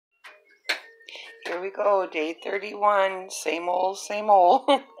Here we go, day 31, same old, same old.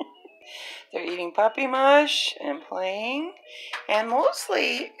 They're eating puppy mush and playing, and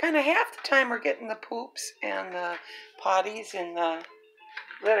mostly, kind of half the time, we're getting the poops and the potties in the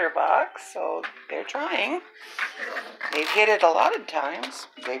litter box, so they're trying. They've hit it a lot of times.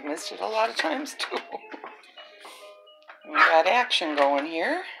 They've missed it a lot of times, too. We got action going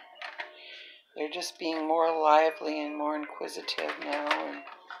here. They're just being more lively and more inquisitive now, and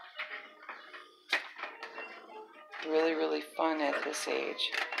really, really fun at this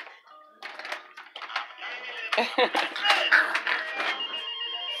age.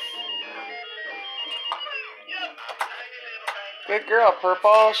 Good girl,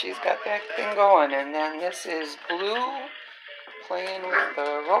 Purple. She's got that thing going. And then this is Blue playing with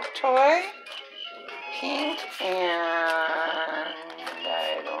the rope toy. Pink and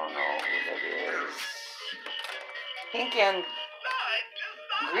I don't know who that is. Pink and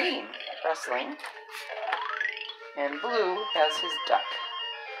green wrestling. And Blue has his duck.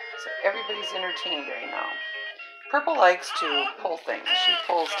 So everybody's entertained right now. Purple likes to pull things. She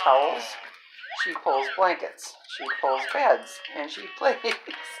pulls towels. She pulls blankets. She pulls beds. And she plays.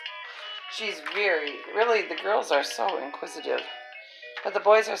 She's really, the girls are so inquisitive. But the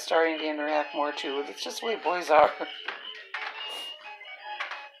boys are starting to interact more too. It's just the way boys are.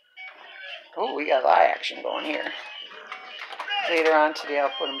 Oh, we got a lot of action going here. Later on today,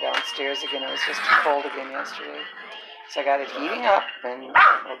 I'll put them downstairs again. It was just too cold again yesterday. So I got it heating up, and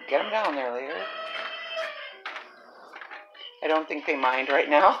we'll get them down there later. I don't think they mind right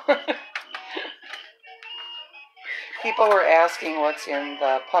now. People were asking what's in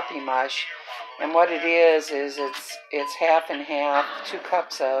the puppy mush, and what it is it's half and half, 2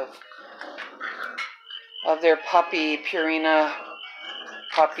 cups of their puppy Purina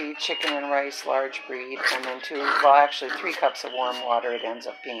puppy chicken and rice large breed, and then 3 cups of warm water it ends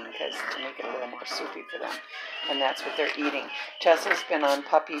up being, because to make it a little more soupy for them, and that's what they're eating. Tessa's been on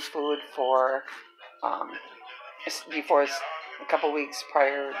puppy food for before a couple weeks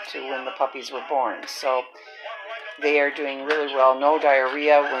prior to when the puppies were born, so they are doing really well. No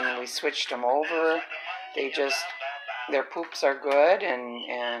diarrhea when we switched them over. Their poops are good,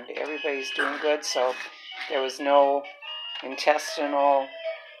 and everybody's doing good, so there was no intestinal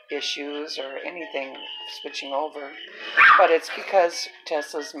issues or anything switching over. But it's because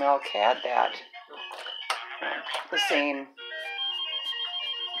Tessa's milk had the same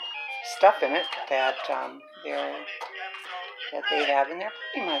stuff in it that they have in their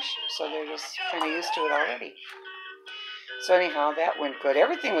puppy mush, so they're just kind of used to it already. So anyhow, that went good.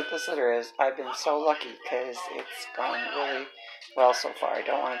 Everything with this litter I've been so lucky, because it's gone really well so far. I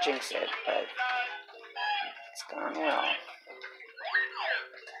don't want to jinx it, but it's gone well.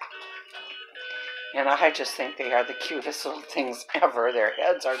 And I just think they are the cutest little things ever. Their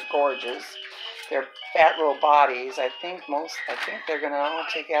heads are gorgeous. Their fat little bodies. I think they're going to all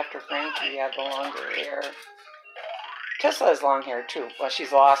take after Frankie. Have the longer hair. Tessa has long hair too. Well,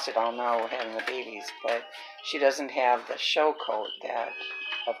 she's lost it all now having the babies, but she doesn't have the show coat that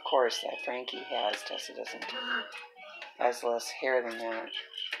Frankie has. Tessa doesn't. Has less hair than that.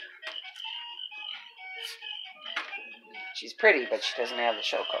 She's pretty, but she doesn't have the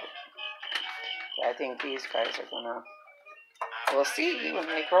show coat. But I think these guys are gonna. We'll see when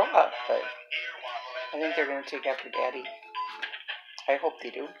they grow up, but I think they're gonna take after Daddy. I hope they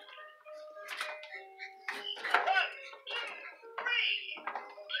do.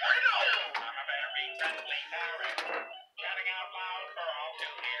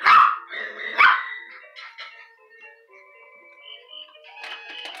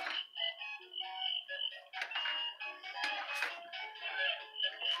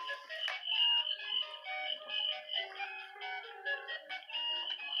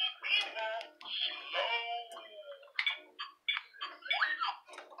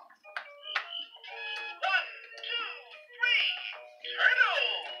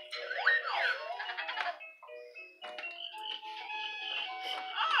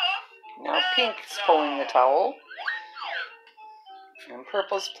 Now Pink's pulling the towel, and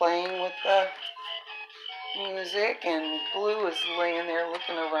Purple's playing with the music, and Blue is laying there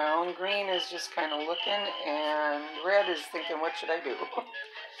looking around. Green is just kind of looking, and Red is thinking, what should I do?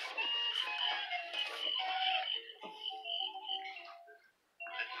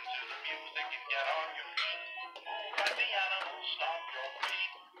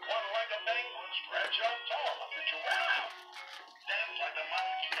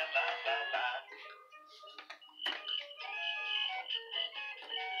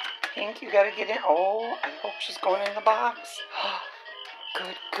 Pink, you gotta get in. Oh, I hope she's going in the box.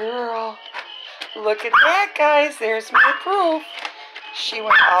 Good girl. Look at that, guys. There's my proof. She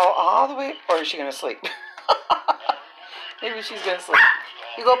went all the way, or is she going to sleep? Maybe she's going to sleep.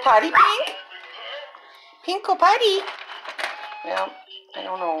 You go potty, Pink? Pink, go potty. Well, I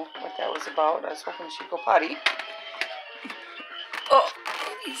don't know what that was about. I was hoping she'd go potty. Oh,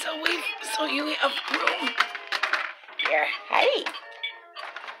 he's away, so you have room. Yeah, hi.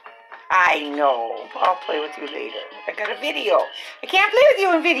 I know. I'll play with you later. I got a video. I can't play with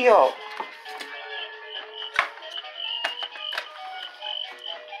you in video.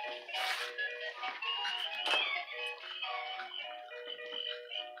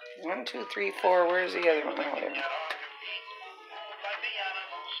 1, 2, 3, 4. Where's the other one? Oh, whatever.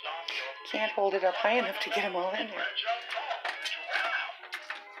 Can't hold it up high enough to get them all in there.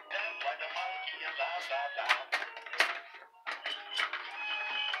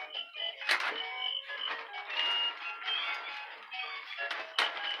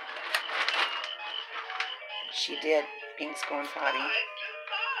 She did. Pink's going potty.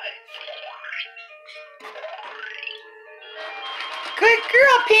 Good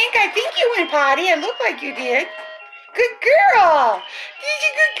girl, Pink. I think you went potty. It looked like you did. Good girl. She's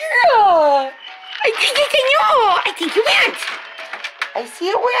a good girl. I think you went. I see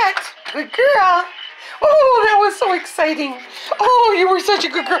it went. Good girl. Oh, that was so exciting. Oh, you were such a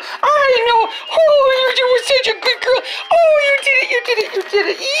good girl. I know. Oh, you were such a good girl. Oh, you did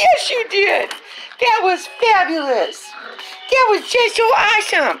it. Yes, you did. That was fabulous. That was just so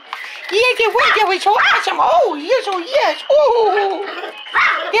awesome. Yes, it was. That was so awesome. Oh, yes, oh, yes. Oh,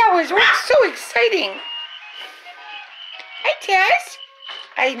 that was so exciting. Hi, Tess.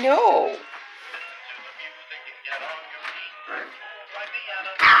 I know.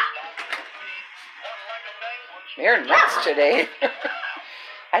 They're nuts today.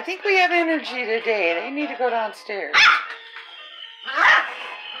 I think we have energy today. They need to go downstairs.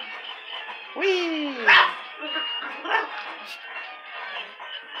 Whee!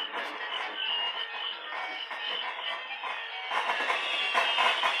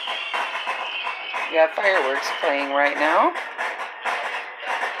 We got fireworks playing right now.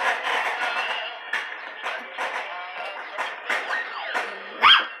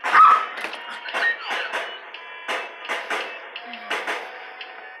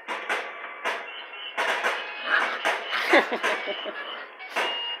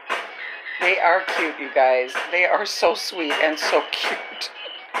 They are cute, you guys. They are so sweet and so cute.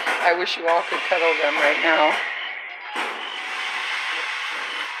 I wish you all could cuddle them right now.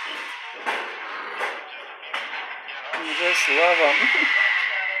 You just love them.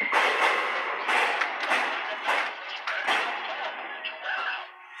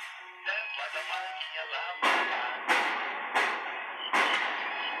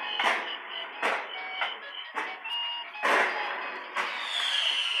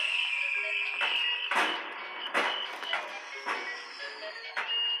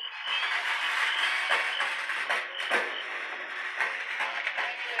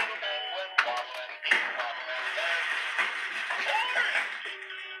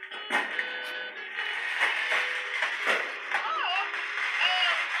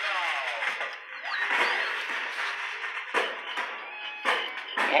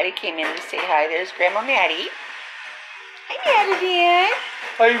 Maddie came in to say hi. There's Grandma Maddie. Hi, Madeline.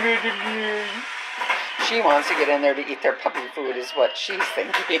 Hi, Madeline. She wants to get in there to eat their puppy food is what she's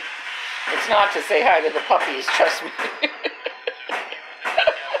thinking. It's not to say hi to the puppies, trust me.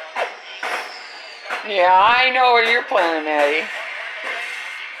 Yeah, I know what you're planning, Maddie.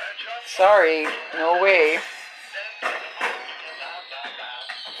 Sorry, no way.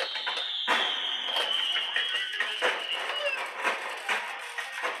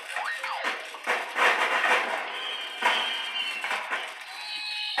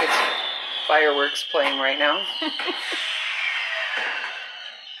 It's fireworks playing right now.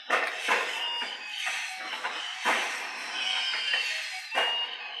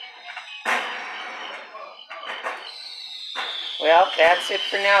 Well, that's it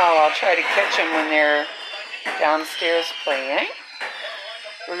for now. I'll try to catch them when they're downstairs playing.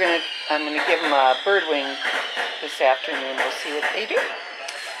 I'm gonna give them a bird wing this afternoon. We'll see what they do.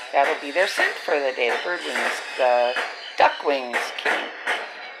 That'll be their scent for the day. The bird wings, the duck wings came.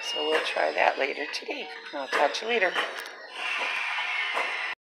 So we'll try that later today. I'll talk to you later.